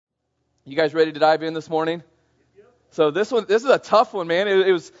You guys ready to dive in this morning? So this is a tough one, man.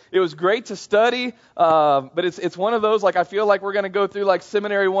 It was great to study, but it's one of those, like, I feel like we're going to go through like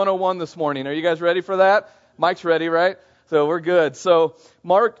Seminary 101 this morning. Are you guys ready for that? Mike's ready, right? So we're good. So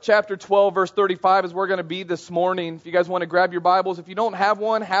Mark chapter 12, verse 35 is where we're going to be this morning. If you guys want to grab your Bibles, if you don't have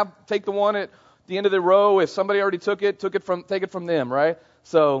one, take the one at the end of the row. If somebody already took it from them, right?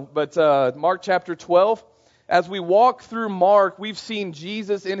 So, but Mark chapter 12. As we walk through Mark, we've seen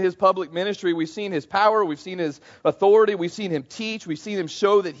Jesus in his public ministry. We've seen his power. We've seen his authority. We've seen him teach. We've seen him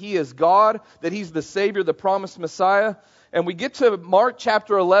show that he is God, that he's the Savior, the promised Messiah. And we get to Mark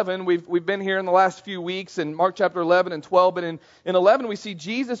chapter 11. We've been here in the last few weeks in Mark chapter 11 and 12. But in 11, we see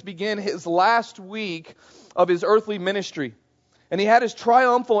Jesus begin his last week of his earthly ministry. And he had his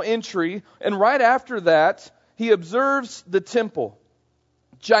triumphal entry. And right after that, he observes the temple.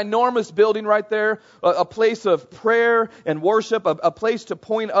 Ginormous building right there, a place of prayer and worship, a place to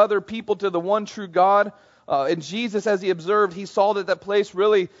point other people to the one true God. And Jesus, as he observed, he saw that place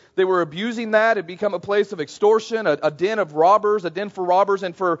really, they were abusing that. It became a place of extortion, a den of robbers, a den for robbers.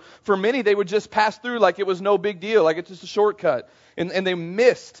 And for many, they would just pass through like it was no big deal, like it's just a shortcut. And they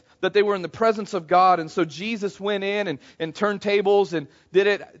missed that they were in the presence of God. And so Jesus went in and turned tables and did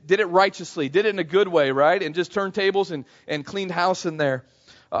it righteously, did it in a good way, right? And just turned tables and cleaned house in there.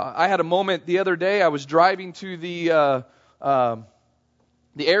 I had a moment the other day. I was driving to the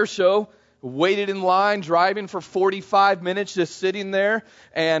air show, waited in line, driving for 45 minutes, just sitting there.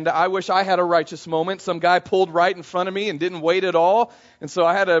 And I wish I had a righteous moment. Some guy pulled right in front of me and didn't wait at all. And so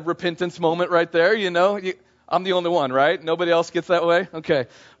I had a repentance moment right there, you know. I'm the only one, right? Nobody else gets that way? Okay.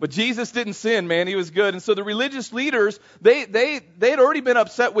 But Jesus didn't sin, man. He was good. And so the religious leaders, they had already been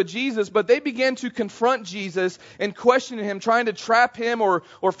upset with Jesus, but they began to confront Jesus and question him, trying to trap him or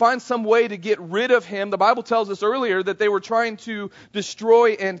find some way to get rid of him. The Bible tells us earlier that they were trying to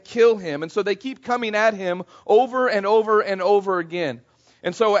destroy and kill him. And so they keep coming at him over and over and over again.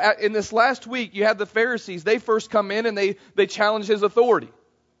 And so in this last week, you had the Pharisees. They first come in and they challenge his authority,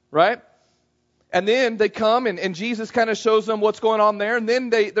 right? And then they come and Jesus kind of shows them what's going on there. And then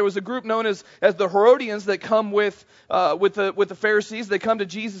there was a group known as the Herodians that come with the Pharisees. They come to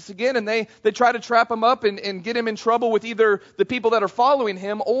Jesus again and they try to trap him up and get him in trouble with either the people that are following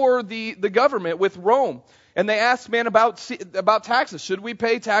him or the government with Rome. And they ask, man, about taxes. Should we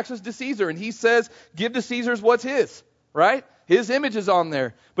pay taxes to Caesar? And he says, give to Caesar's what's his, right? His image is on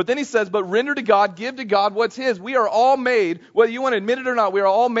there. But then he says, but render to God, give to God what's his. We are all made, whether you want to admit it or not, we are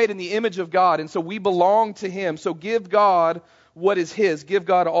all made in the image of God. And so we belong to him. So give God what is his. Give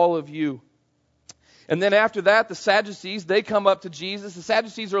God all of you. And then after that, the Sadducees, they come up to Jesus. The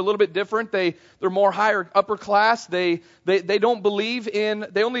Sadducees are a little bit different. They're more higher, upper class. They don't believe in,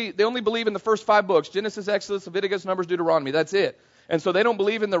 they only believe in the first 5 books, Genesis, Exodus, Leviticus, Numbers, Deuteronomy. That's it. And so they don't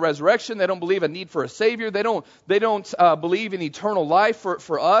believe in the resurrection. They don't believe a need for a Savior. They don't believe in eternal life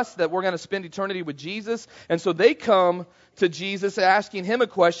for us, that we're going to spend eternity with Jesus. And so they come to Jesus asking him a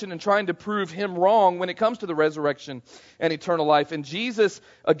question and trying to prove him wrong when it comes to the resurrection and eternal life. And Jesus,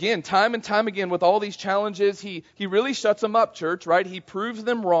 again, time and time again, with all these challenges, he really shuts them up, church, right? He proves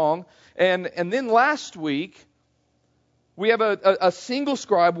them wrong. And then last week, we have a single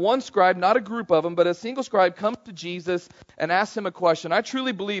scribe, one scribe, not a group of them, but a single scribe comes to Jesus and asks him a question. I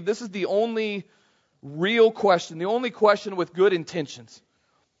truly believe this is the only real question, the only question with good intentions.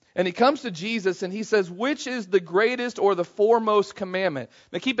 And he comes to Jesus and he says, which is the greatest or the foremost commandment?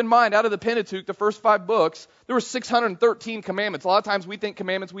 Now keep in mind, out of the Pentateuch, the first 5 books, there were 613 commandments. A lot of times we think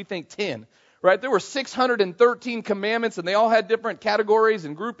commandments, we think 10. Right? There were 613 commandments and they all had different categories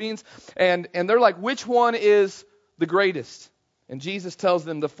and groupings. And they're like, which one is the greatest? And Jesus tells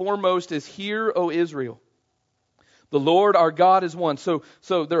them the foremost is, hear, O Israel, the Lord our God is one. So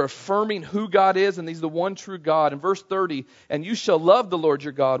they're affirming who God is, and he's the one true God. In verse 30, and you shall love the Lord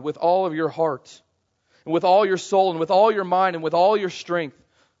your God with all of your heart and with all your soul and with all your mind and with all your strength.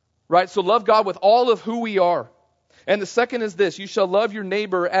 Right? So love God with all of who we are. And the second is this, you shall love your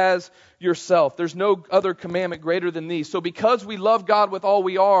neighbor as yourself. There's no other commandment greater than these. So because we love God with all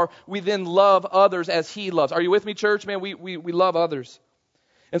we are, we then love others as he loves. Are you with me, church? Man, we love others.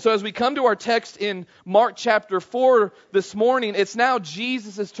 And so as we come to our text in Mark chapter 4 this morning, it's now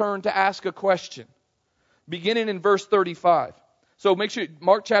Jesus' turn to ask a question, beginning in verse 35. So make sure,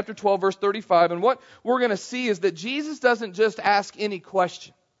 Mark chapter 12, verse 35. And what we're going to see is that Jesus doesn't just ask any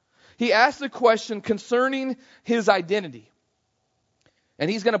question. He asks a question concerning his identity.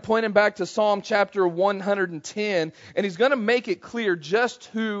 And he's going to point him back to Psalm chapter 110, and he's going to make it clear just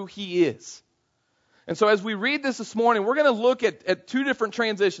who he is. And so as we read this morning, we're going to look at two different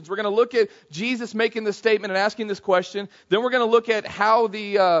transitions. We're going to look at Jesus making this statement and asking this question. Then we're going to look at how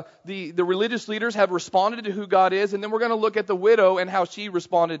the religious leaders have responded to who God is. And then we're going to look at the widow and how she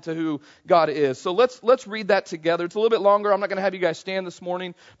responded to who God is. So let's read that together. It's a little bit longer. I'm not going to have you guys stand this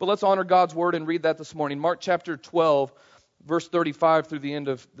morning, but let's honor God's word and read that this morning. Mark chapter 12, verse 35 through the end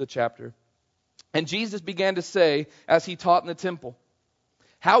of the chapter. And Jesus began to say, as he taught in the temple,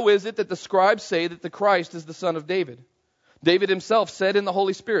 "How is it that the scribes say that the Christ is the son of David? David himself said in the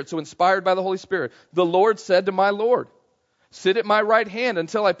Holy Spirit," so inspired by the Holy Spirit, "The Lord said to my Lord, sit at my right hand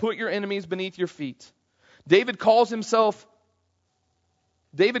until I put your enemies beneath your feet." David himself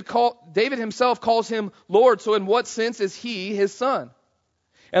calls him Lord, so in what sense is he his son?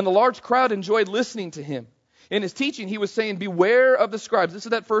 And the large crowd enjoyed listening to him. In his teaching, he was saying, "Beware of the scribes." This is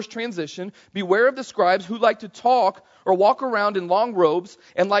that first transition. "Beware of the scribes who like to talk or walk around in long robes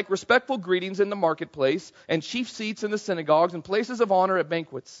and like respectful greetings in the marketplace and chief seats in the synagogues and places of honor at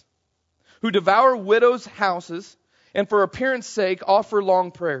banquets, who devour widows' houses and for appearance sake offer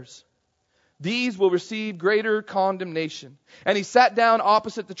long prayers. These will receive greater condemnation." And he sat down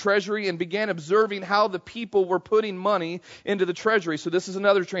opposite the treasury and began observing how the people were putting money into the treasury. So this is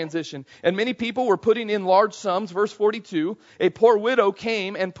another transition. "And many people were putting in large sums." Verse 42, "A poor widow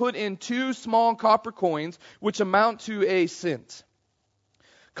came and put in 2 small copper coins, which amount to a cent.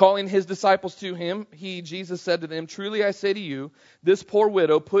 Calling his disciples to him, Jesus said to them, 'Truly I say to you, this poor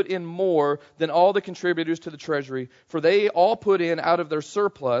widow put in more than all the contributors to the treasury, for they all put in out of their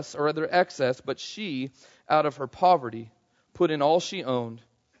surplus or their excess, but she, out of her poverty, put in all she owned,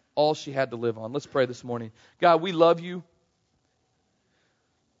 all she had to live on.'" Let's pray this morning. God, we love you.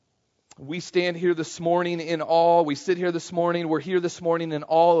 We stand here this morning in awe. We sit here this morning. We're here this morning in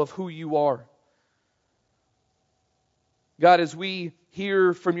awe of who you are. God, as we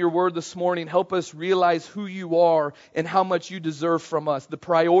hear from your word this morning, help us realize who you are and how much you deserve from us, the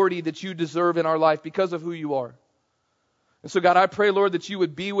priority that you deserve in our life because of who you are. And so, God, I pray, Lord, that you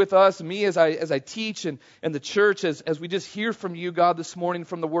would be with us, me as I teach, and the church as we just hear from you, God, this morning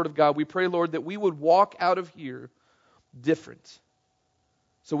from the word of God. We pray, Lord, that we would walk out of here different.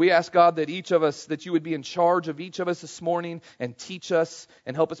 So we ask, God, that each of us, that you would be in charge of each of us this morning and teach us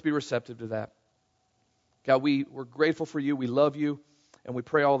and help us be receptive to that. God, we're grateful for you. We love you. And we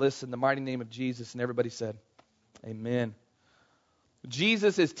pray all this in the mighty name of Jesus. And everybody said, amen.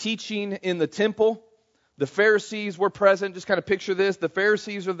 Jesus is teaching in the temple. The Pharisees were present. Just kind of picture this. The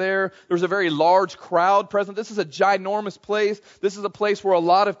Pharisees are there. There's a very large crowd present. This is a ginormous place. This is a place where a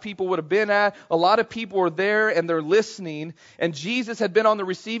lot of people would have been at. A lot of people were there and they're listening. And Jesus had been on the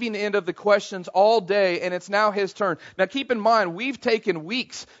receiving end of the questions all day, and it's now his turn. Now keep in mind, we've taken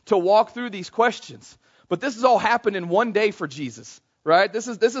weeks to walk through these questions. But this has all happened in one day for Jesus, right? This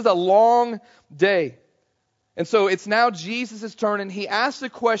is a long day. And so it's now Jesus' turn, and he asks a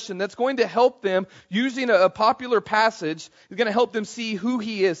question that's going to help them, using a popular passage, is going to help them see who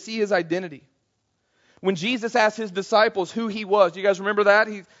he is, see his identity. When Jesus asked his disciples who he was, do you guys remember that?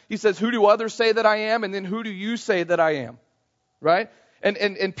 He says, "Who do others say that I am?" And then, "Who do you say that I am?" Right?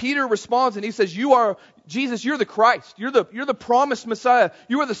 And Peter responds and he says, "You are Jesus, you're the Christ. You're the promised Messiah.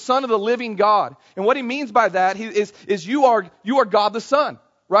 You are the Son of the living God." And what he means by that is you are God the Son.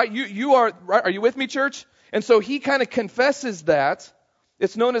 Right? You are, right? Are you with me, church? And so he kind of confesses that.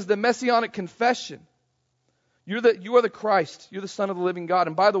 It's known as the Messianic confession. You are the Christ. You're the Son of the living God.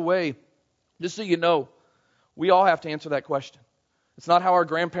 And by the way, just so you know, we all have to answer that question. It's not how our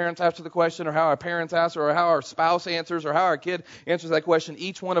grandparents answer the question, or how our parents answer, or how our spouse answers, or how our kid answers that question.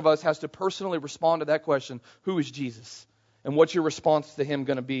 Each one of us has to personally respond to that question. Who is Jesus? And what's your response to him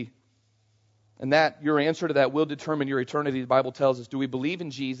going to be? And that, your answer to that will determine your eternity. The Bible tells us, do we believe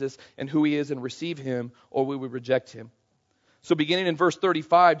in Jesus and who he is and receive him, or will we reject him? So beginning in verse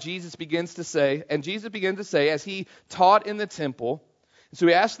 35, Jesus begins to say, as he taught in the temple, so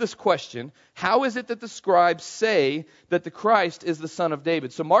he asks this question, how is it that the scribes say that the Christ is the Son of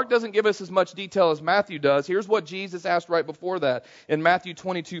David? So Mark doesn't give us as much detail as Matthew does. Here's what Jesus asked right before that. In Matthew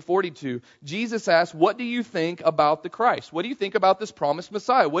 22:42, Jesus asked, "What do you think about the Christ? What do you think about this promised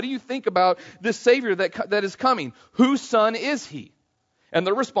Messiah? What do you think about this Savior that is coming? Whose son is he?" And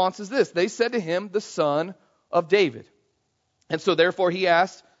their response is this. They said to him, "The Son of David." And so therefore he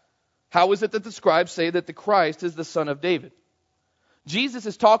asked, how is it that the scribes say that the Christ is the Son of David? Jesus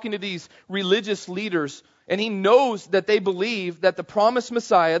is talking to these religious leaders, and he knows that they believe that the promised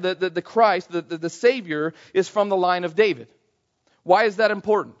Messiah, the Christ, the Savior, is from the line of David. Why is that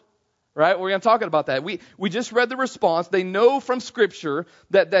important? Right? We're going to talk about that. We just read the response. They know from Scripture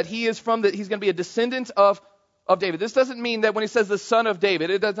that he's going to be a descendant of of David. This doesn't mean that when he says the son of David,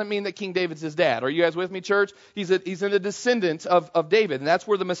 it doesn't mean that King David's his dad. Are you guys with me, church? He's a descendant of David, and that's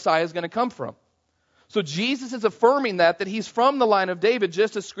where the Messiah is going to come from. So Jesus is affirming that he's from the line of David,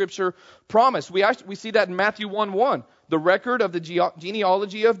 just as Scripture promised. We see that in Matthew 1:1. The record of the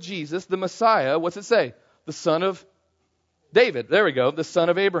genealogy of Jesus, the Messiah, what's it say? The son of David. There we go, the son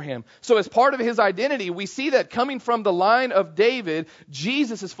of Abraham. So as part of his identity, we see that coming from the line of David,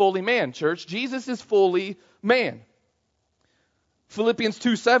 Jesus is fully man, church. Jesus is fully man. Philippians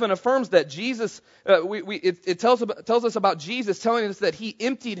 2:7 affirms that Jesus, it tells us about Jesus, telling us that he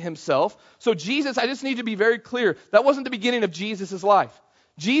emptied himself. So Jesus, I just need to be very clear, that wasn't the beginning of Jesus' life.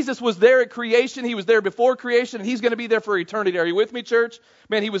 Jesus was there at creation, he was there before creation, and he's going to be there for eternity. Are you with me, church?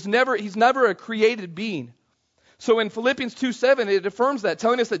 Man, he's never a created being. So in Philippians 2:7, it affirms that,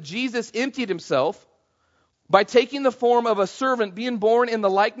 telling us that Jesus emptied himself by taking the form of a servant, being born in the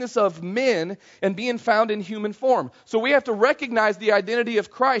likeness of men, and being found in human form. So we have to recognize the identity of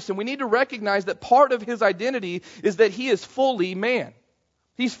Christ, and we need to recognize that part of his identity is that he is fully man.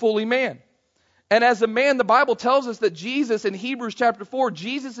 He's fully man. And as a man, the Bible tells us that Jesus, in Hebrews chapter 4,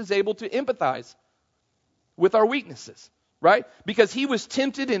 Jesus is able to empathize with our weaknesses. Right? Because he was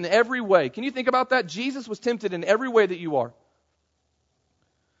tempted in every way. Can you think about that? Jesus was tempted in every way that you are.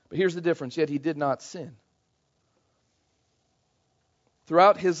 But here's the difference. Yet he did not sin.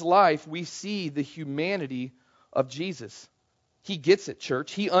 Throughout his life, we see the humanity of Jesus. He gets it,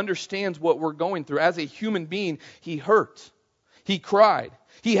 church. He understands what we're going through. As a human being, he hurt. He cried.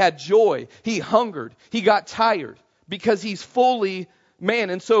 He had joy. He hungered. He got tired. Because he's fully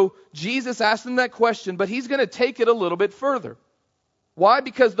man. And so Jesus asked him that question, but he's going to take it a little bit further. Why?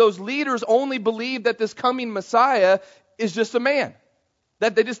 Because those leaders only believe that this coming Messiah is just a man.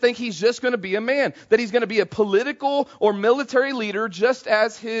 That they just think he's just going to be a man. That he's going to be a political or military leader just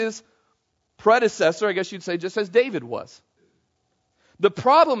as his predecessor, I guess you'd say, just as David was. The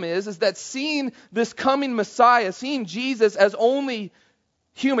problem is that seeing this coming Messiah, seeing Jesus as only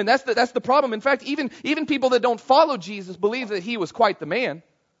human, that's the problem. In fact, even people that don't follow Jesus believe that he was quite the man.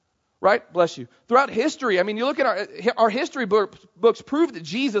 Right? Bless you. Throughout history, I mean, you look at our history books prove that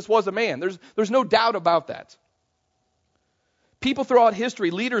Jesus was a man. There's no doubt about that. People throughout history,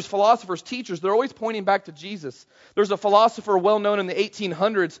 leaders, philosophers, teachers, they're always pointing back to Jesus. There's a philosopher well known in the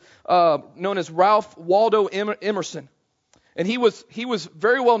 1800s known as Ralph Waldo Emerson. And he was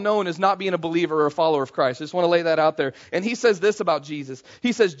very well known as not being a believer or a follower of Christ. I just want to lay that out there. And he says this about Jesus.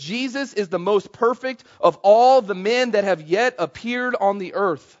 He says, Jesus is the most perfect of all the men that have yet appeared on the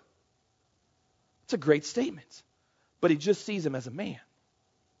earth. It's a great statement. But he just sees him as a man.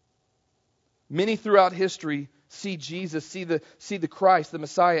 Many throughout history see Jesus, see the Christ, the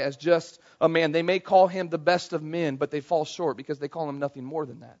Messiah, as just a man. They may call him the best of men, but they fall short because they call him nothing more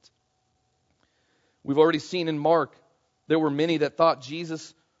than that. We've already seen in Mark, there were many that thought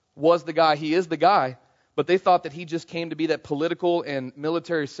Jesus was the guy. He is the guy, but they thought that he just came to be that political and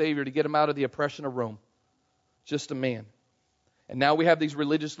military savior to get them out of the oppression of Rome. Just a man. And now we have these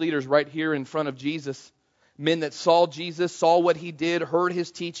religious leaders right here in front of Jesus. Men that saw Jesus, saw what he did, heard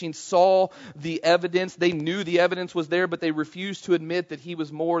his teaching, saw the evidence. They knew the evidence was there, but they refused to admit that he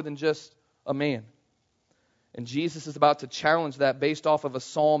was more than just a man. And Jesus is about to challenge that based off of a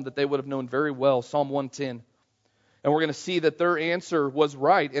psalm that they would have known very well, Psalm 110. And we're going to see that their answer was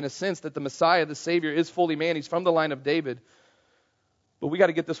right in a sense, that the Messiah, the Savior, is fully man. He's from the line of David. But we got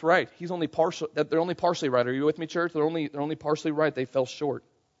to get this right. They're only partially right. Are you with me, church? They're only partially right. They fell short.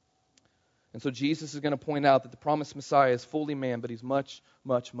 And so Jesus is going to point out that the promised Messiah is fully man, but he's much,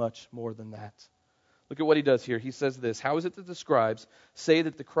 much, much more than that. Look at what he does here. He says this: how is it that the scribes say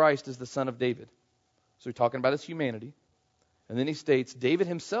that the Christ is the son of David? So he's talking about his humanity. And then he states, David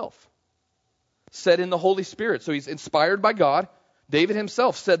himself said in the Holy Spirit. So he's inspired by God. David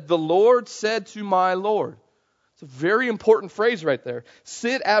himself said, the Lord said to my Lord. It's a very important phrase right there.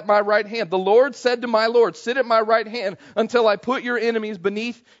 Sit at my right hand. The Lord said to my Lord, sit at my right hand until I put your enemies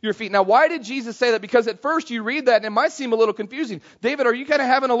beneath your feet. Now, why did Jesus say that? Because at first you read that and it might seem a little confusing. David, are you kind of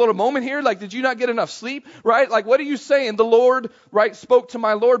having a little moment here? Like, did you not get enough sleep? Right? Like, what are you saying? The Lord, right, spoke to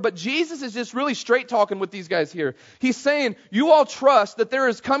my Lord. But Jesus is just really straight talking with these guys here. He's saying, you all trust that there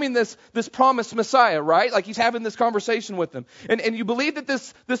is coming this promised Messiah, right? Like, he's having this conversation with them. And you believe that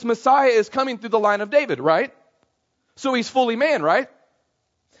this Messiah is coming through the line of David, right? So he's fully man, right?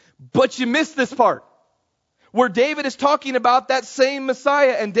 But you missed this part where David is talking about that same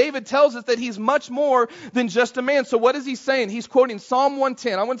Messiah, and David tells us that he's much more than just a man. So what is he saying? He's quoting Psalm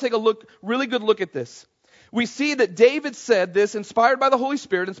 110. I want to take a really good look at this. We see that David said this, inspired by the Holy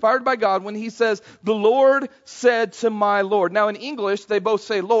Spirit, inspired by God, when he says, the Lord said to my Lord. Now in English, they both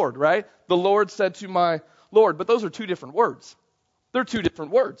say Lord, right? The Lord said to my Lord. But those are two different words. They're two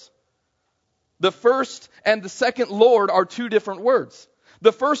different words. The first and the second Lord are two different words.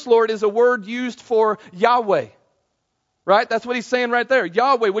 The first Lord is a word used for Yahweh. Right? That's what he's saying right there.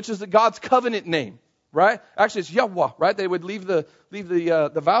 Yahweh, which is God's covenant name. Right? Actually, it's Yahweh. Right? They would leave the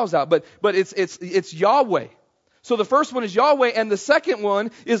vowels out. But it's Yahweh. So the first one is Yahweh, and the second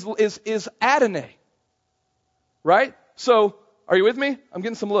one is Adonai. Right? So, are you with me? I'm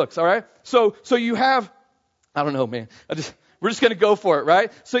getting some looks, all right? So you have, I don't know, man. We're just going to go for it,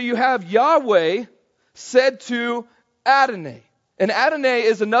 right? So you have Yahweh said to Adonai. And Adonai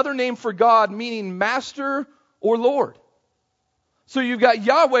is another name for God, meaning master or Lord. So you've got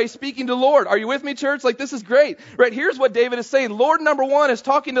Yahweh speaking to Lord. Are you with me, church? Like, this is great. Right, here's what David is saying. Lord number one is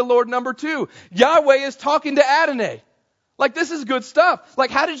talking to Lord number two. Yahweh is talking to Adonai. Like, this is good stuff. Like,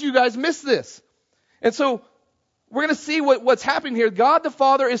 how did you guys miss this? And so we're going to see what's happening here. God the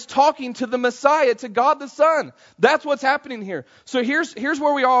Father is talking to the Messiah, to God the Son. That's what's happening here. So here's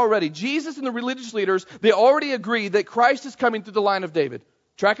where we are already. Jesus and the religious leaders, they already agree that Christ is coming through the line of David.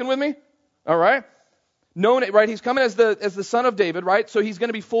 Tracking with me? All right. Known it, right? He's coming as the son of David, right? So he's going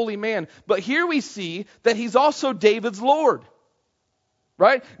to be fully man. But here we see that he's also David's Lord,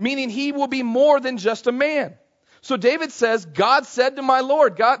 right? Meaning he will be more than just a man. So David says, God said to my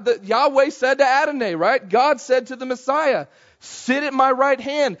Lord, Yahweh said to Adonai, right? God said to the Messiah, sit at my right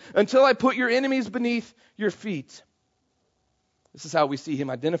hand until I put your enemies beneath your feet. This is how we see him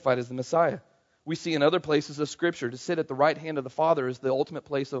identified as the Messiah. We see in other places of Scripture to sit at the right hand of the Father is the ultimate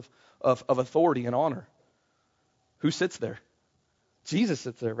place of authority and honor. Who sits there? Jesus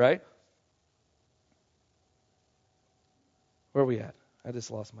sits there, right? Where are we at? I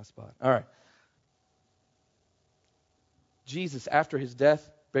just lost my spot. All right. Jesus, after his death,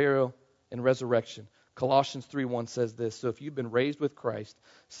 burial, and resurrection. Colossians 3:1 says this, so if you've been raised with Christ,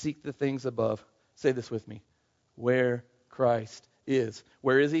 seek the things above. Say this with me. Where Christ is.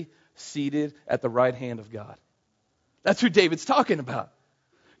 Where is he? Seated at the right hand of God. That's who David's talking about.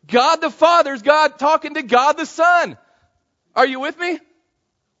 God the Father is God talking to God the Son. Are you with me?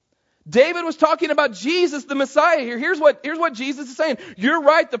 David was talking about Jesus, the Messiah here. Here's what Jesus is saying. You're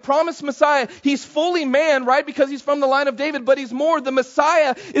right, the promised Messiah, he's fully man, right, because he's from the line of David, but he's more. The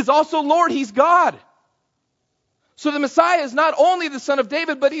Messiah is also Lord. He's God. So the Messiah is not only the son of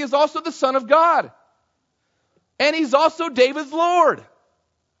David, but he is also the Son of God. And he's also David's Lord.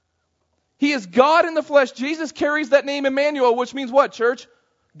 He is God in the flesh. Jesus carries that name Emmanuel, which means what, church?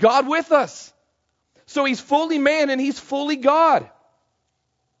 God with us. So he's fully man and he's fully God.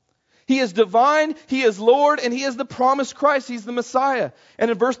 He is divine, he is Lord, and he is the promised Christ. He's the Messiah. And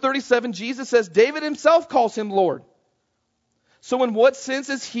in verse 37, Jesus says, David himself calls him Lord. So in what sense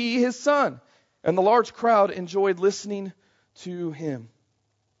is he his son? And the large crowd enjoyed listening to him.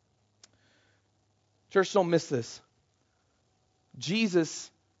 Church, don't miss this.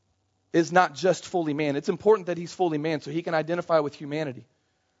 Jesus is not just fully man. It's important that he's fully man so he can identify with humanity.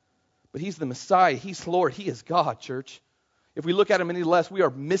 But he's the Messiah. He's Lord. He is God, church. If we look at him any less, we are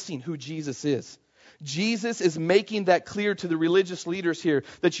missing who Jesus is. Jesus is making that clear to the religious leaders here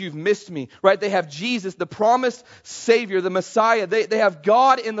that you've missed me, right? They have Jesus, the promised Savior, the Messiah. They have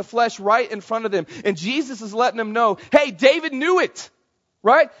God in the flesh right in front of them. And Jesus is letting them know, hey, David knew it,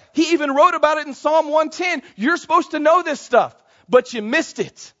 right? He even wrote about it in Psalm 110. You're supposed to know this stuff, but you missed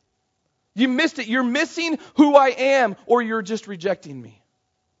it. You missed it. You're missing who I am, or you're just rejecting me.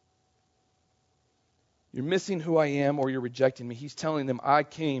 You're missing who I am, or you're rejecting me. He's telling them, I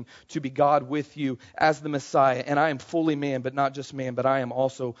came to be God with you as the Messiah, and I am fully man, but not just man, but I am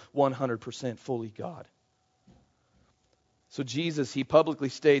also 100% fully God. So Jesus, he publicly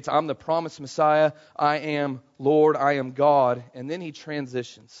states, I'm the promised Messiah, I am Lord, I am God, and then he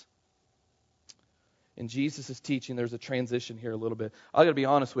transitions. In Jesus' teaching, there's a transition here a little bit. I got to be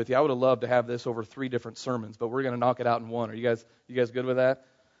honest with you, I would have loved to have this over 3 different sermons, but we're going to knock it out in one. Are you guys good with that?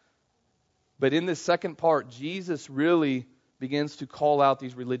 But in this second part, Jesus really begins to call out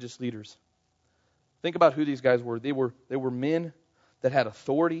these religious leaders. Think about who these guys were. They were men that had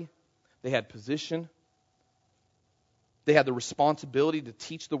authority. They had position. They had the responsibility to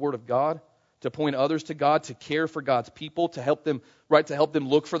teach the Word of God, to point others to God, to care for God's people, to help them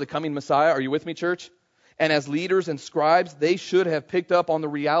look for the coming Messiah. Are you with me, church? And as leaders and scribes, they should have picked up on the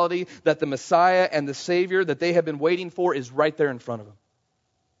reality that the Messiah and the Savior that they have been waiting for is right there in front of them.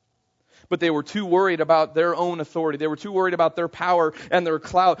 But they were too worried about their own authority. They were too worried about their power and their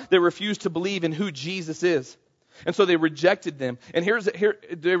clout. They refused to believe in who Jesus is. And so they rejected them. And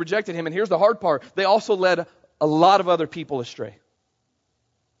they rejected him. And here's the hard part. They also led a lot of other people astray.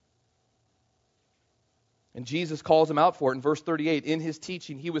 And Jesus calls them out for it in verse 38. In his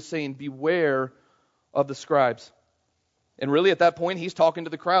teaching, he was saying, beware of the scribes. And really at that point, he's talking to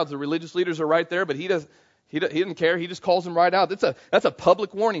the crowds. The religious leaders are right there, but he doesn't care. He just calls them right out. That's a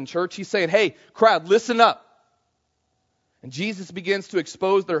public warning, church. He's saying, hey, crowd, listen up. And Jesus begins to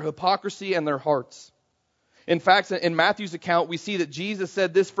expose their hypocrisy and their hearts. In fact, in Matthew's account, we see that Jesus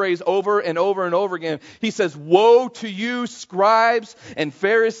said this phrase over and over and over again. He says, woe to you, scribes and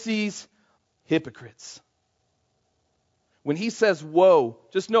Pharisees, hypocrites. When he says woe,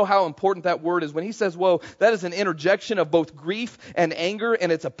 just know how important that word is. When he says woe, that is an interjection of both grief and anger,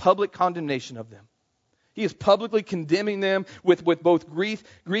 and it's a public condemnation of them. He is publicly condemning them with both grief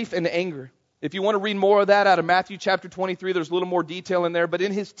and anger. If you want to read more of that out of Matthew chapter 23, there's a little more detail in there. But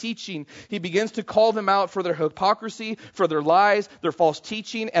in his teaching, he begins to call them out for their hypocrisy, for their lies, their false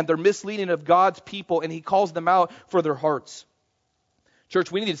teaching, and their misleading of God's people. And he calls them out for their hearts.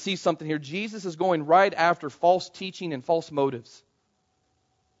 Church, we need to see something here. Jesus is going right after false teaching and false motives.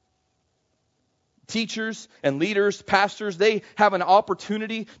 Teachers and leaders, pastors, they have an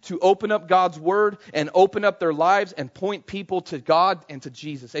opportunity to open up God's word and open up their lives and point people to God and to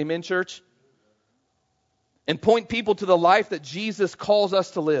Jesus. Amen, church? And point people to the life that Jesus calls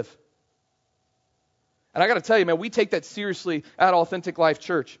us to live. And I got to tell you, man, we take that seriously at Authentic Life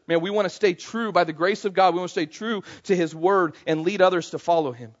Church. Man, we want to stay true by the grace of God. We want to stay true to His Word and lead others to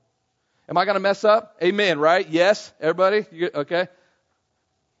follow Him. Am I going to mess up? Amen, right? Yes? Everybody? Okay?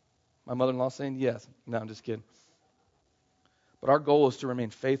 My mother-in-law saying yes. No, I'm just kidding. But our goal is to remain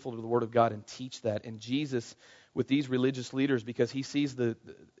faithful to the Word of God and teach that. And Jesus, with these religious leaders, because He sees the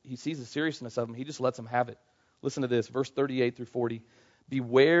seriousness of them, He just lets them have it. Listen to this, verse 38 through 40.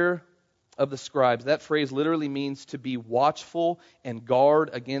 Beware of the scribes. That phrase literally means to be watchful and guard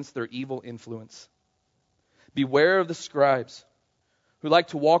against their evil influence. Beware of the scribes who like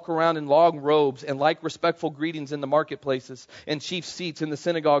to walk around in long robes and like respectful greetings in the marketplaces and chief seats in the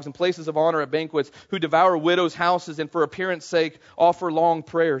synagogues and places of honor at banquets, who devour widows' houses and for appearance sake offer long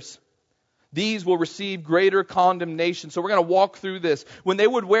prayers. These will receive greater condemnation. So we're going to walk through this. When they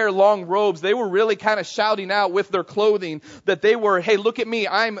would wear long robes, they were really kind of shouting out with their clothing that they were, hey, look at me.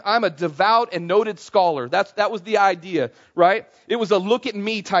 I'm a devout and noted scholar. That was the idea, right? It was a look at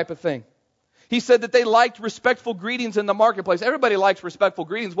me type of thing. He said that they liked respectful greetings in the marketplace. Everybody likes respectful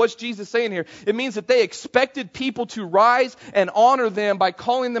greetings. What's Jesus saying here? It means that they expected people to rise and honor them by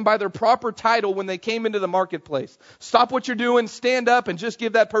calling them by their proper title when they came into the marketplace. Stop what you're doing, stand up, and just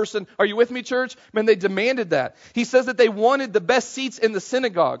give that person, are you with me, church? Man, they demanded that. He says that they wanted the best seats in the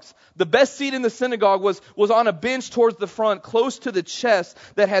synagogues. The best seat in the synagogue was on a bench towards the front, close to the chest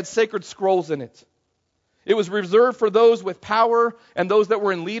that had sacred scrolls in it. It was reserved for those with power and those that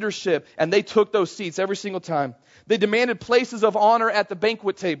were in leadership, and they took those seats every single time. They demanded places of honor at the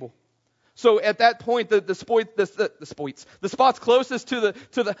banquet table. So at that point, the spots closest to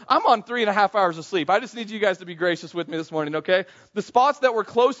the I'm on 3.5 hours of sleep. I just need you guys to be gracious with me this morning, okay? The spots that were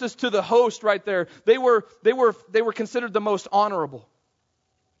closest to the host right there, they were considered the most honorable.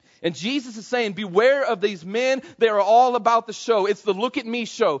 And Jesus is saying, beware of these men. They are all about the show. It's the look at me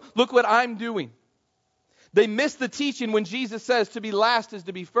show. Look what I'm doing. They miss the teaching when Jesus says to be last is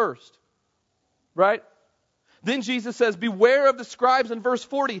to be first. Right? Then Jesus says, beware of the scribes in verse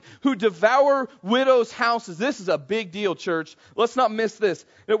 40 who devour widows' houses. This is a big deal, church. Let's not miss this.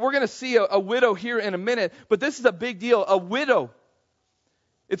 We're going to see a widow here in a minute, but this is a big deal. A widow.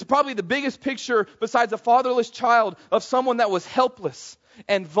 It's probably the biggest picture besides a fatherless child of someone that was helpless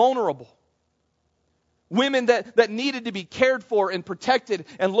and vulnerable. Women that needed to be cared for and protected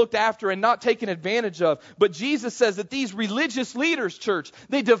and looked after and not taken advantage of. But Jesus says that these religious leaders, church,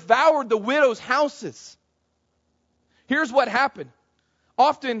 they devoured the widows' houses. Here's what happened.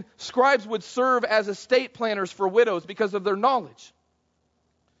 Often, scribes would serve as estate planners for widows because of their knowledge.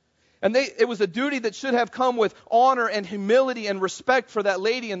 And it was a duty that should have come with honor and humility and respect for that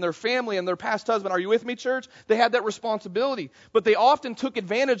lady and their family and their past husband. Are you with me, church? They had that responsibility. But they often took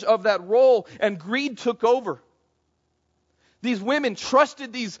advantage of that role, and greed took over. These women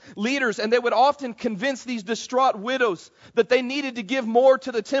trusted these leaders, and they would often convince these distraught widows that they needed to give more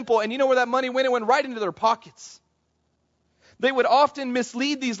to the temple. And you know where that money went? It went right into their pockets. They would often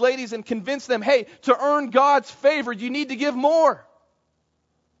mislead these ladies and convince them, hey, to earn God's favor, you need to give more.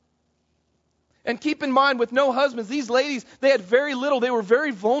 And keep in mind, with no husbands, these ladies, they had very little. They were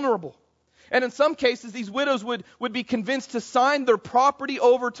very vulnerable. And in some cases, these widows would be convinced to sign their property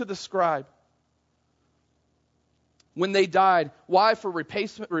over to the scribe when they died. Why? For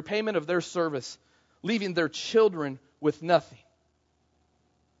repayment of their service, leaving their children with nothing.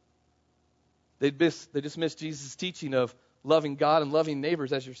 They just missed Jesus' teaching of loving God and loving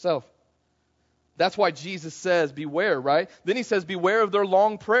neighbors as yourself. That's why Jesus says, beware, right? Then he says, beware of their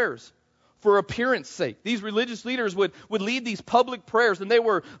long prayers. for appearance sake. These religious leaders would lead these public prayers, and they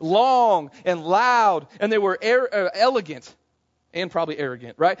were long and loud, and they were elegant and probably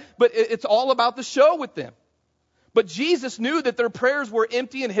arrogant, right? But it's all about the show with them. But Jesus knew that their prayers were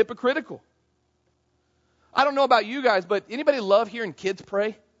empty and hypocritical. I don't know about you guys, but anybody love hearing kids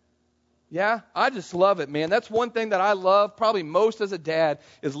pray? Yeah, I just love it, man. That's one thing that I love probably most as a dad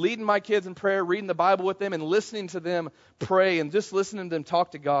is leading my kids in prayer, reading the Bible with them, and listening to them pray and just listening to them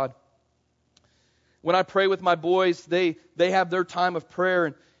talk to God. When I pray with my boys, they have their time of prayer,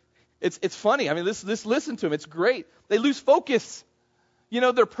 and it's funny. I mean, listen to them. It's great. They lose focus. You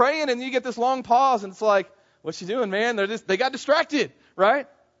know, they're praying, and you get this long pause, and it's like, "What's you doing, man?" They got distracted, right?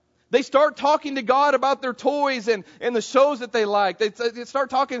 They start talking to God about their toys and the shows that they like. They start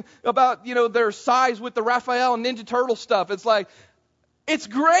talking about, you know, their size with the Raphael and Ninja Turtle stuff. It's like, it's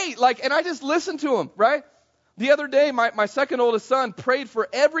great. Like, and I just listen to them, right? The other day, my second oldest son prayed for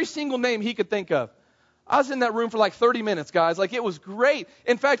every single name he could think of. I was in that room for like 30 minutes, guys. Like, it was great.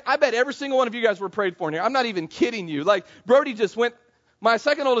 In fact, I bet every single one of you guys were prayed for in here. I'm not even kidding you. Like, Brody just went, my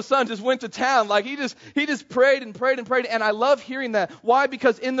second oldest son just went to town. Like, he just prayed and prayed and prayed. And I love hearing that. Why?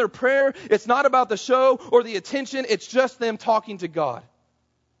 Because in their prayer, it's not about the show or the attention. It's just them talking to God.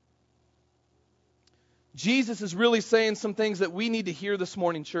 Jesus is really saying some things that we need to hear this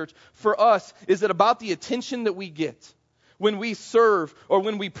morning, church. For us, is it about the attention that we get when we serve or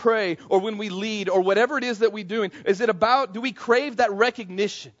when we pray or when we lead or whatever it is that we're doing? Is it about, do we crave that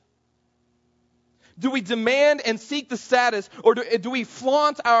recognition? Do we demand and seek the status, or do we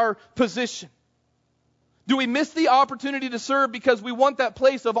flaunt our position? Do we miss the opportunity to serve because we want that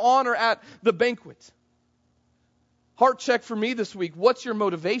place of honor at the banquet? Heart check for me this week. What's your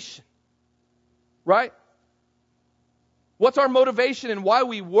motivation? Right? What's our motivation and why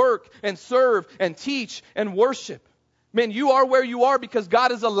we work and serve and teach and worship? Man, you are where you are because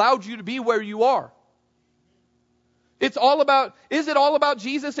God has allowed you to be where you are. It's all about, is it all about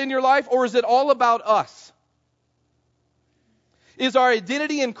Jesus in your life, or is it all about us? Is our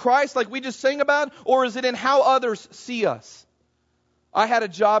identity in Christ like we just sang about, or is it in how others see us? I had a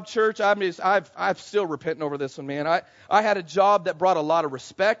job, church. I'm still repenting over this one, man. I had a job that brought a lot of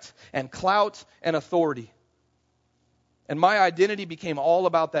respect and clout and authority. And my identity became all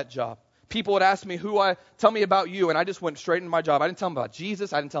about that job. People would ask me tell me about you, and I just went straight into my job. I didn't tell them about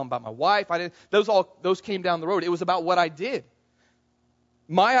Jesus. I didn't tell them about my wife. Those came down the road. It was about what I did.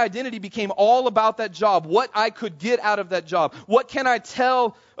 My identity became all about that job, what I could get out of that job. What can I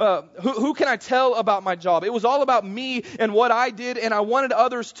tell, who can I tell about my job? It was all about me and what I did, and I wanted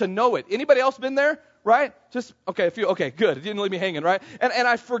others to know it. Anybody else been there? Right? Okay, good. It didn't leave me hanging, right? And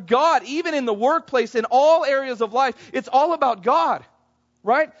I forgot, even in the workplace, in all areas of life, it's all about God.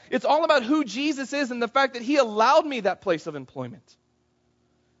 Right? It's all about who Jesus is and the fact that He allowed me that place of employment.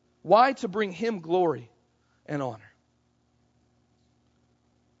 Why? To bring Him glory and honor.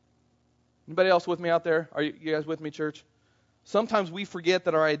 Anybody else with me out there? Are you guys with me, church? Sometimes we forget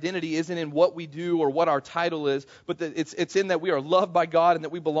that our identity isn't in what we do or what our title is, but that it's in that we are loved by God and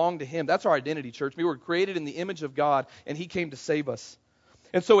that we belong to Him. That's our identity, church. We were created in the image of God, and He came to save us.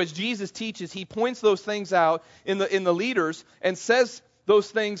 And so as Jesus teaches, He points those things out in the leaders and says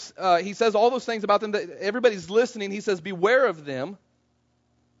those things, He says all those things about them that everybody's listening. He says, beware of them.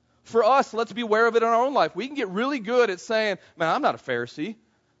 For us, let's beware of it in our own life. We can get really good at saying, man, I'm not a Pharisee.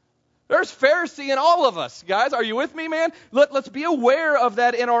 There's Pharisee in all of us, guys. Are you with me, man? Let's be aware of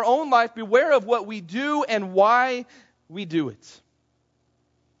that in our own life. Beware of what we do and why we do it.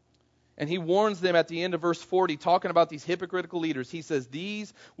 And He warns them at the end of verse 40, talking about these hypocritical leaders. He says,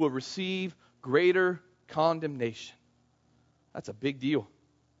 these will receive greater condemnation. That's a big deal.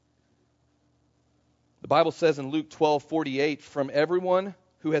 The Bible says in Luke 12:48, from everyone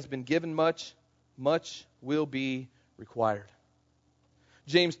who has been given much, much will be required.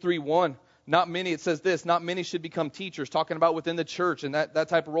 James 3:1, not many, it says this, not many should become teachers, talking about within the church and that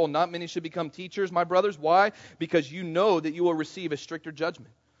type of role. Not many should become teachers, my brothers. Why? Because you know that you will receive a stricter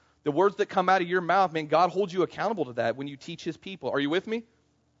judgment. The words that come out of your mouth, man, God holds you accountable to that when you teach His people. Are you with me?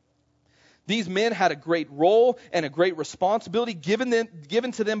 These men had a great role and a great responsibility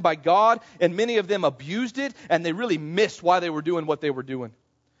given to them by God, and many of them abused it, and they really missed why they were doing what they were doing.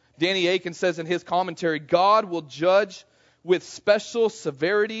 Danny Akin says in his commentary, God will judge with special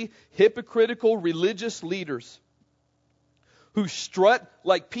severity hypocritical religious leaders who strut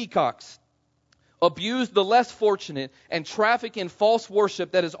like peacocks, abuse the less fortunate, and traffic in false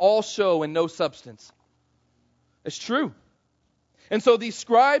worship that is all show and no substance. It's true. And so these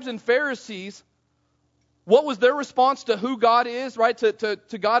scribes and Pharisees, what was their response to who God is, right?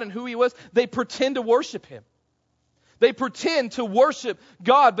 To God and who He was? They pretend to worship Him. They pretend to worship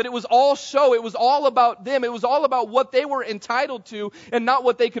God, but it was all show. It was all about them. It was all about what they were entitled to and not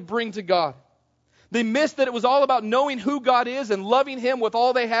what they could bring to God. They missed that it was all about knowing who God is and loving Him with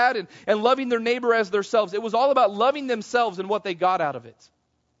all they had and loving their neighbor as themselves. It was all about loving themselves and what they got out of it.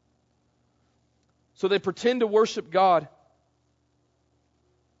 So they pretend to worship God.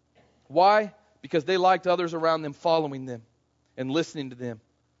 Why? Because they liked others around them following them and listening to them.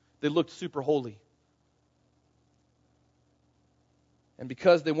 They looked super holy. And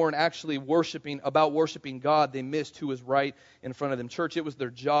because they weren't actually worshiping God, they missed who was right in front of them. Church, it was their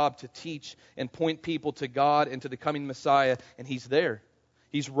job to teach and point people to God and to the coming Messiah, and He's there.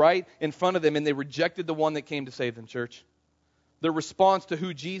 He's right in front of them, and they rejected the one that came to save them, church. Their response to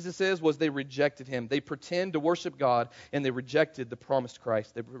who Jesus is was they rejected Him. They pretend to worship God, and they rejected the promised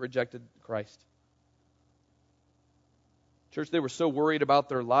Christ. They rejected Christ. Church, they were so worried about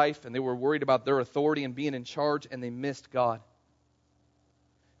their life, and they were worried about their authority and being in charge, and they missed God.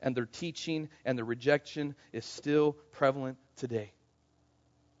 And their teaching and their rejection is still prevalent today.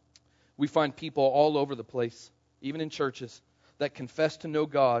 We find people all over the place, even in churches, that confess to know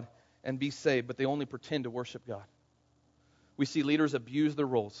God and be saved, but they only pretend to worship God. We see leaders abuse their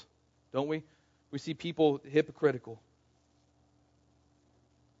roles, don't we? We see people hypocritical.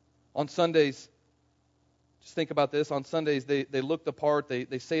 On Sundays, just think about this. On Sundays, they look the part,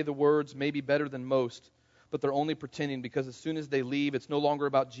 they say the words maybe better than most, but they're only pretending because as soon as they leave, it's no longer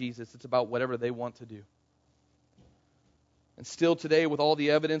about Jesus. It's about whatever they want to do. And still today, with all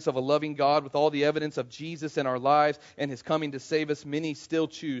the evidence of a loving God, with all the evidence of Jesus in our lives and His coming to save us, many still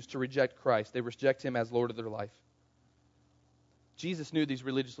choose to reject Christ. They reject Him as Lord of their life. Jesus knew these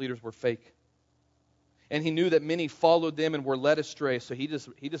religious leaders were fake. And He knew that many followed them and were led astray, so He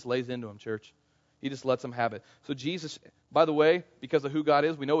just lays into them, church. He just lets them have it. So Jesus, by the way, because of who God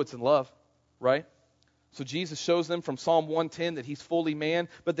is, we know it's in love, right? So Jesus shows them from Psalm 110 that He's fully man,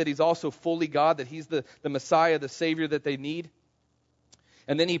 but that He's also fully God, that He's the Messiah, the Savior that they need.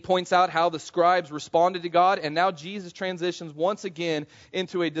 And then He points out how the scribes responded to God, and now Jesus transitions once again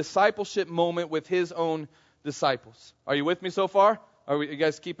into a discipleship moment with His own disciples. Are you with me so far? Are you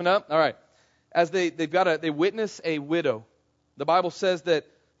guys keeping up? All right. As they witness a widow. The Bible says that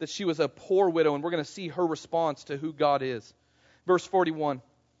she was a poor widow, and we're going to see her response to who God is. Verse 41.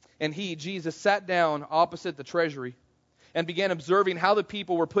 And He, Jesus, sat down opposite the treasury and began observing how the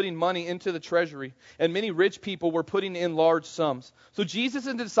people were putting money into the treasury, and many rich people were putting in large sums. So Jesus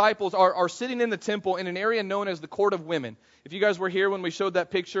and the disciples are sitting in the temple in an area known as the Court of Women. If you guys were here when we showed that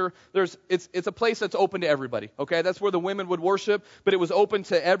picture, it's a place that's open to everybody. Okay, that's where the women would worship, but it was open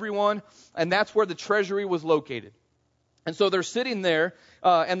to everyone, and that's where the treasury was located. And so they're sitting there,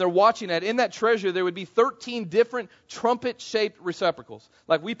 and they're watching it. In that treasure, there would be 13 different trumpet-shaped receptacles.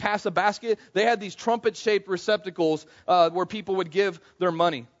 Like we pass a basket, they had these trumpet-shaped receptacles where people would give their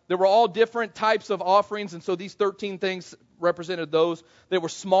money. There were all different types of offerings, and so these 13 things represented those. They were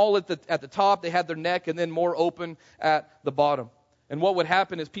small at the top, they had their neck, and then more open at the bottom. And what would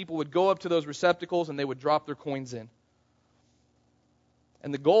happen is people would go up to those receptacles, and they would drop their coins in.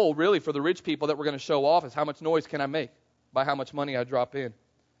 And the goal, really, for the rich people that we're going to show off is how much noise can I make by how much money I drop in.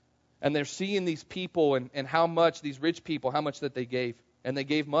 And they're seeing these people and how much, these rich people, how much that they gave. And they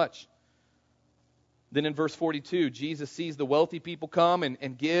gave much. Then in verse 42, Jesus sees the wealthy people come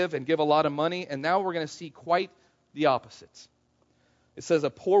and give a lot of money. And now we're going to see quite the opposites. It says, a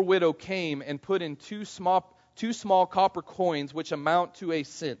poor widow came and put in two small copper coins, which amount to a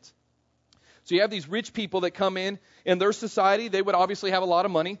cent. So you have these rich people that come in their society. They would obviously have a lot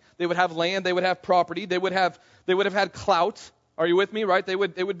of money. They would have land. They would have property. They would have had clout. Are you with me? Right? They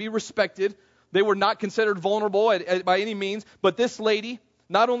would be respected. They were not considered vulnerable by any means. But this lady,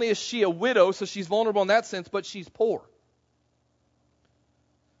 not only is she a widow, so she's vulnerable in that sense, but she's poor.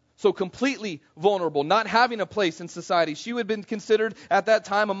 So completely vulnerable, not having a place in society. She would have been considered at that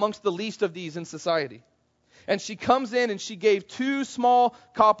time amongst the least of these in society. And she comes in and she gave 2 small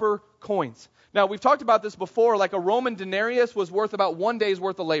copper coins. Now, we've talked about this before, like a Roman denarius was worth about 1 day's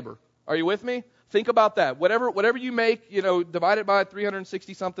worth of labor. Are you with me? Think about that. Whatever you make, divide it by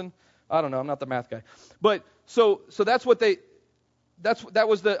 360 something. I don't know, I'm not the math guy. But so that's what that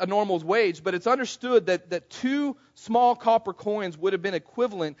was a normal wage, but it's understood that 2 small copper coins would have been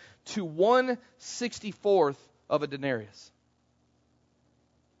equivalent to 1/64th of a denarius.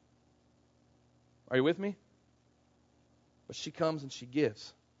 Are you with me? But she comes and she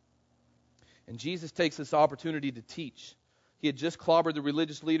gives. And Jesus takes this opportunity to teach. He had just clobbered the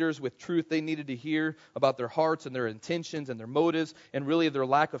religious leaders with truth they needed to hear about their hearts and their intentions and their motives and really their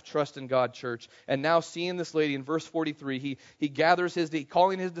lack of trust in God, church. And now seeing this lady in verse 43, he gathers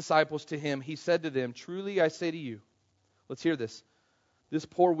calling his disciples to him, he said to them, "Truly I say to you, Let's hear this. This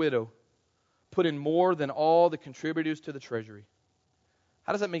poor widow put in more than all the contributors to the treasury.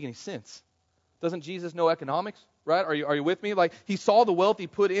 How does that make any sense? Doesn't Jesus know economics? Right? Are you with me? Like, he saw the wealthy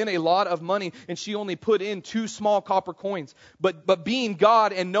put in a lot of money, and she only put in 2 small copper coins. But being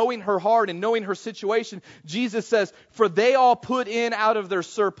God and knowing her heart and knowing her situation, Jesus says, for they all put in out of their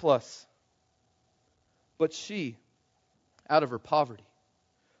surplus. But she, out of her poverty,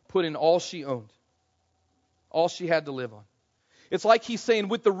 put in all she owned, all she had to live on. It's like he's saying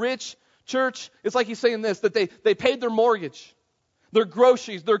with the rich church, it's like he's saying this, that they paid their mortgage, their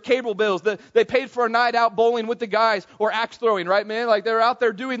groceries, their cable bills, they paid for a night out bowling with the guys or axe throwing, right, man? Like, they're out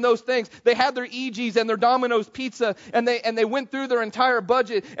there doing those things. They had their EGs and their Domino's pizza, and they went through their entire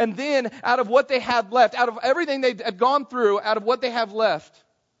budget. And then, out of what they had left, out of everything they had gone through, out of what they have left,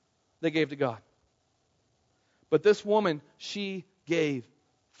 they gave to God. But this woman, she gave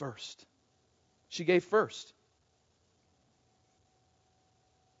first. She gave first.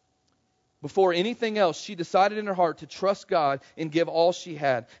 Before anything else, she decided in her heart to trust God and give all she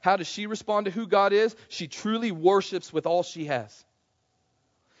had. How does she respond to who God is? She truly worships with all she has.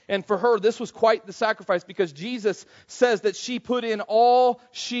 And for her, this was quite the sacrifice, because Jesus says that she put in all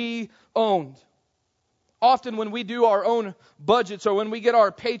she owned. Often when we do our own budgets or when we get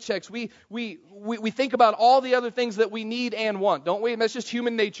our paychecks, we think about all the other things that we need and want, don't we? And that's just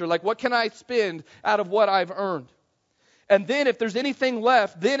human nature. Like, what can I spend out of what I've earned? And then if there's anything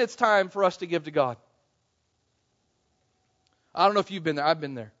left, then it's time for us to give to God. I don't know if you've been there. I've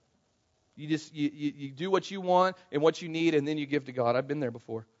been there. You do what you want and what you need, and then you give to God. I've been there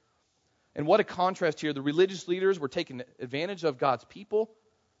before. And what a contrast here. The religious leaders were taking advantage of God's people,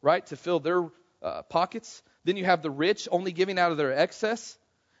 right, to fill their pockets. Then you have the rich only giving out of their excess.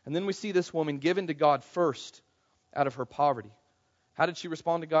 And then we see this woman giving to God first out of her poverty. How did she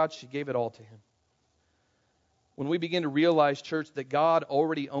respond to God? She gave it all to Him. When we begin to realize, church, that God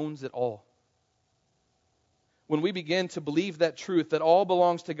already owns it all. When we begin to believe that truth, that all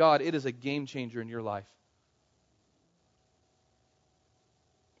belongs to God, it is a game changer in your life.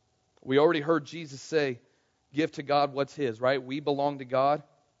 We already heard Jesus say, give to God what's His, right? We belong to God.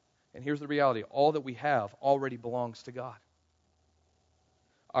 And here's the reality. All that we have already belongs to God.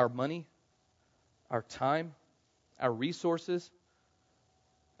 Our money, our time, our resources,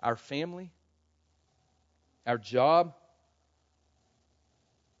 our family, our job,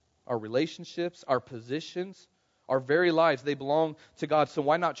 our relationships, our positions, our very lives, they belong to God. So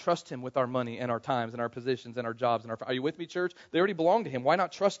why not trust Him with our money and our times and our positions and our jobs? Are you with me, church? They already belong to Him. Why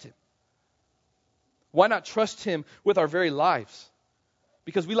not trust Him? Why not trust Him with our very lives?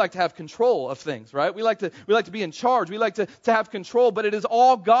 Because we like to have control of things, right? We like to be in charge. We like to have control, but it is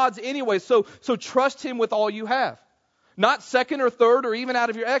all God's anyway. So trust Him with all you have. Not second or third or even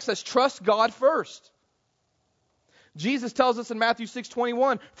out of your excess. Trust God first. Jesus tells us in Matthew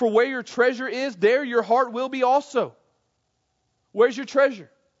 6:21, for where your treasure is, there your heart will be also. Where's your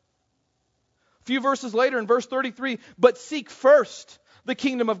treasure? A few verses later in verse 33, but seek first the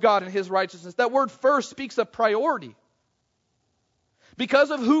kingdom of God and His righteousness. That word first speaks of priority.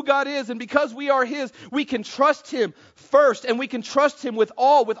 Because of who God is and because we are His, we can trust Him first, and we can trust Him with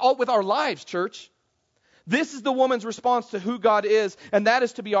our lives, church. This is the woman's response to who God is, and that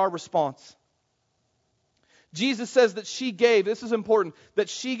is to be our response. Jesus says that she gave, this is important, that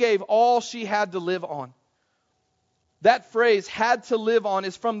she gave all she had to live on. That phrase, had to live on,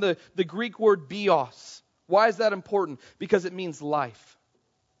 is from the Greek word bios. Why is that important? Because it means life.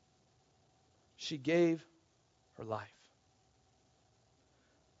 She gave her life.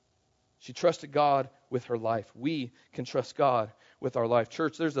 She trusted God with her life. We can trust God with our life.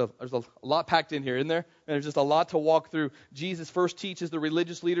 Church, there's a lot packed in here, isn't there? And there's just a lot to walk through. Jesus first teaches the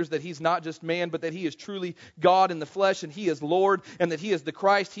religious leaders that He's not just man, but that He is truly God in the flesh, and He is Lord, and that He is the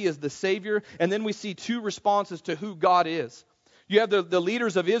Christ, He is the Savior. And then we see 2 responses to who God is. You have the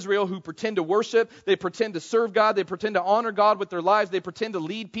leaders of Israel who pretend to worship, they pretend to serve God, they pretend to honor God with their lives, they pretend to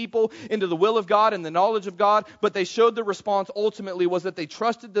lead people into the will of God and the knowledge of God, but they showed the response ultimately was that they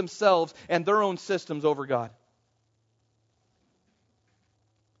trusted themselves and their own systems over God.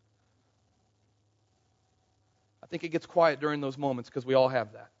 I think it gets quiet during those moments because we all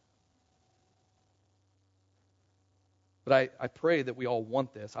have that. But I pray that we all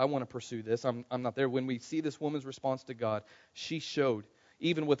want this. I want to pursue this. I'm not there. When we see this woman's response to God, she showed,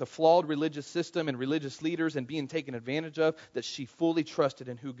 even with a flawed religious system and religious leaders and being taken advantage of, that she fully trusted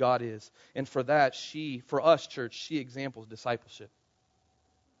in who God is. And for that, for us, church, she examples discipleship.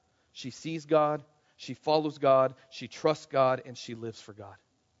 She sees God, she follows God, she trusts God, and she lives for God.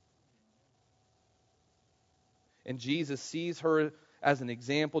 And Jesus sees her as an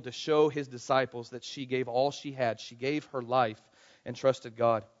example to show his disciples that she gave all she had. She gave her life and trusted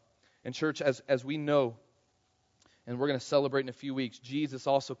God. And church, as we know, and we're going to celebrate in a few weeks, Jesus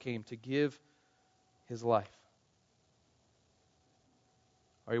also came to give his life.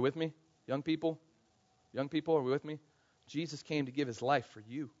 Are you with me? Young people? Young people, are we with me? Jesus came to give his life for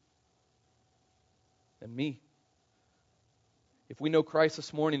you and me. If we know Christ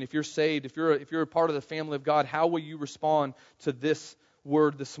this morning, if you're saved, if you're a part of the family of God, how will you respond to this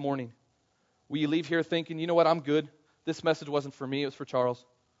word this morning? Will you leave here thinking, you know what, I'm good. This message wasn't for me, it was for Charles.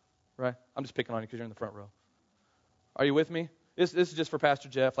 Right? I'm just picking on you because you're in the front row. Are you with me? This is just for Pastor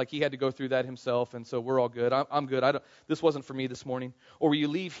Jeff. Like, he had to go through that himself, and so we're all good. I'm good. This wasn't for me this morning. Or will you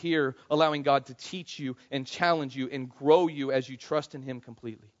leave here allowing God to teach you and challenge you and grow you as you trust in him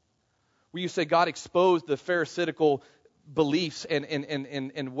completely? Will you say, God exposed the pharisaical beliefs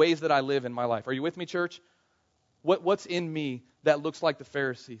and ways that I live in my life? Are you with me, church? What's in me that looks like the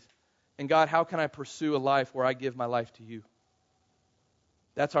Pharisees? And God, how can I pursue a life where I give my life to you?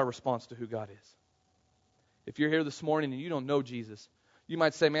 That's our response to who God is. If you're here this morning and you don't know Jesus, you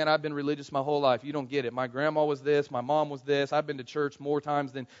might say, man, I've been religious my whole life. You don't get it. My grandma was this. My mom was this. I've been to church more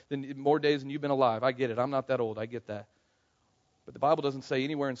times than more days than you've been alive. I get it. I'm not that old. I get that. But the Bible doesn't say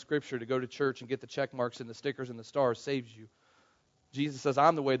anywhere in Scripture to go to church and get the check marks and the stickers and the stars saves you. Jesus says,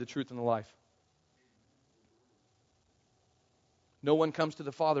 I'm the way, the truth, and the life. No one comes to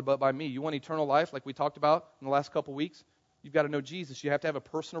the Father but by me. You want eternal life like we talked about in the last couple weeks? You've got to know Jesus. You have to have a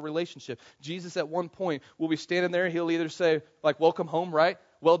personal relationship. Jesus at one point will be standing there. He'll either say, like, welcome home, right?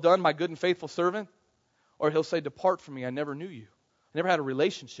 Well done, my good and faithful servant. Or he'll say, depart from me. I never knew you. I never had a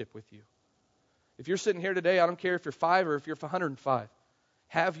relationship with you. If you're sitting here today, I don't care if you're 5 or if you're 105.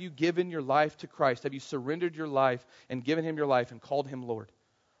 Have you given your life to Christ? Have you surrendered your life and given him your life and called him Lord?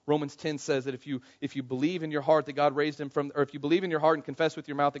 Romans 10 says that if you believe in your heart that God raised him from, or if you believe in your heart and confess with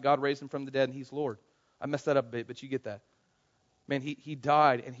your mouth that God raised him from the dead and he's Lord. I messed that up a bit, but you get that. Man, he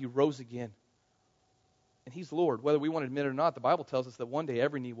died and he rose again. And he's Lord. Whether we want to admit it or not, the Bible tells us that one day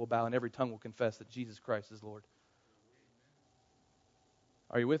every knee will bow and every tongue will confess that Jesus Christ is Lord.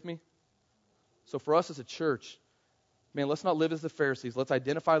 Are you with me? So for us as a church, man, let's not live as the Pharisees. Let's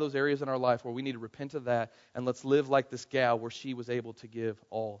identify those areas in our life where we need to repent of that, and let's live like this gal where she was able to give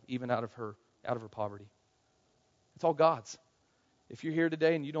all, even out of her poverty. It's all God's. If you're here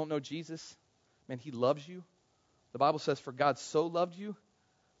today and you don't know Jesus, man, he loves you. The Bible says, for God so loved you,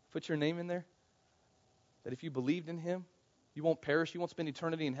 put your name in there, that if you believed in him, you won't perish, you won't spend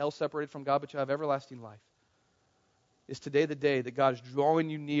eternity in hell separated from God, but you have everlasting life. Is today the day that God is drawing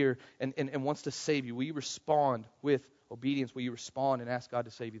you near and wants to save you? Will you respond with obedience? Will you respond and ask God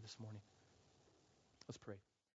to save you this morning? Let's pray.